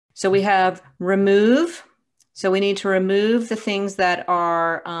So we have remove. So we need to remove the things that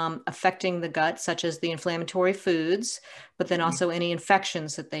are affecting the gut, such as the inflammatory foods, but then Mhm. also any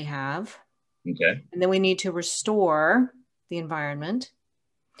infections that they have. Okay. And then we need to restore the environment.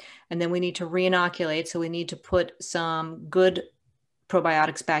 And then we need to reinoculate. So we need to put some good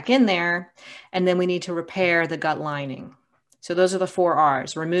probiotics back in there. And then we need to repair the gut lining. So those are the four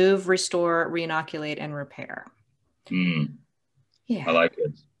R's: remove, restore, reinoculate, and repair. Mm, I Yeah. like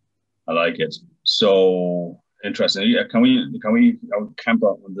it. I like it. So interesting. Yeah, can we I'll camp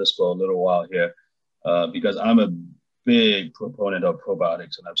out on this for a little while here, because I'm a big proponent of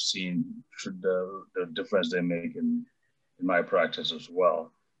probiotics, and I've seen the difference they make in my practice as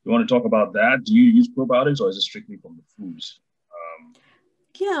well. You want to talk about that? Do you use probiotics, or is it strictly from the foods?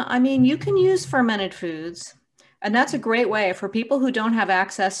 Yeah, I mean, you can use fermented foods, and that's a great way for people who don't have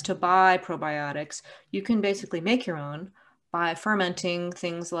access to buy probiotics. You can basically make your own by fermenting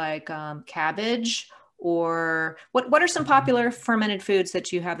things like cabbage, or what are some popular fermented foods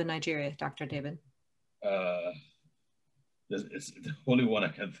that you have in Nigeria, Dr. David? Uh, it's the only one I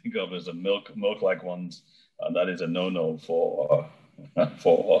can think of is a milk like ones. That is a no-no for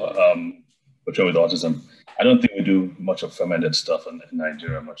children with autism. I don't think we do much of fermented stuff in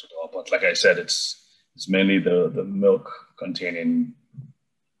Nigeria much at all. But like I said, it's mainly the milk containing.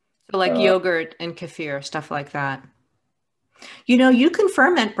 So like Uh, yogurt and kefir, stuff like that. You know, you can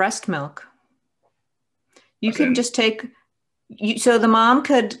ferment breast milk. You as can in, just take so the mom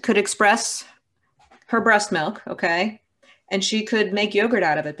could express her breast milk, okay? And she could make yogurt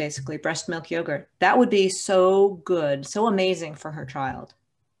out of it, basically, breast milk yogurt. That would be so good, so amazing for her child.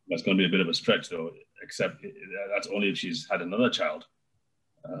 that's going to be a bit of a stretch, though. Except that's only if she's had another child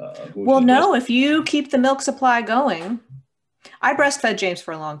who Well, she's no, breastfeeding. if you keep the milk supply going, I breastfed James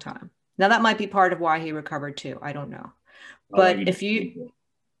for a long time. Now, that might be part of why he recovered too. I don't know. How long But you if you, been for?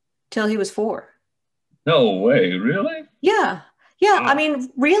 till he was 4. No way, really? Yeah. Yeah. I Wow.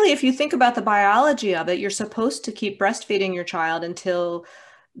 mean, really, if you think about the biology of it, you're supposed to keep breastfeeding your child until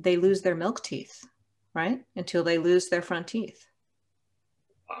they lose their milk teeth, right? Until they lose their front teeth.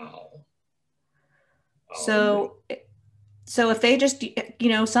 Wow. Wow. So, so if they just,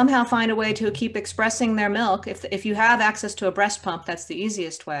 somehow find a way to keep expressing their milk, if you have access to a breast pump, that's the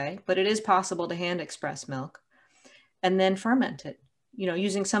easiest way, but it is possible to hand express milk and then ferment it.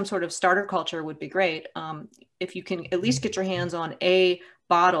 Using some sort of starter culture would be great. If you can at least get your hands on a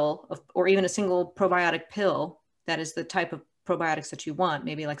bottle of, or even a single probiotic pill that is the type of probiotics that you want,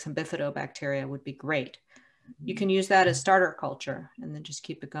 maybe like some bifidobacteria would be great. You can use that as starter culture and then just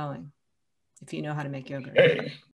keep it going if you know how to make yogurt. Okay.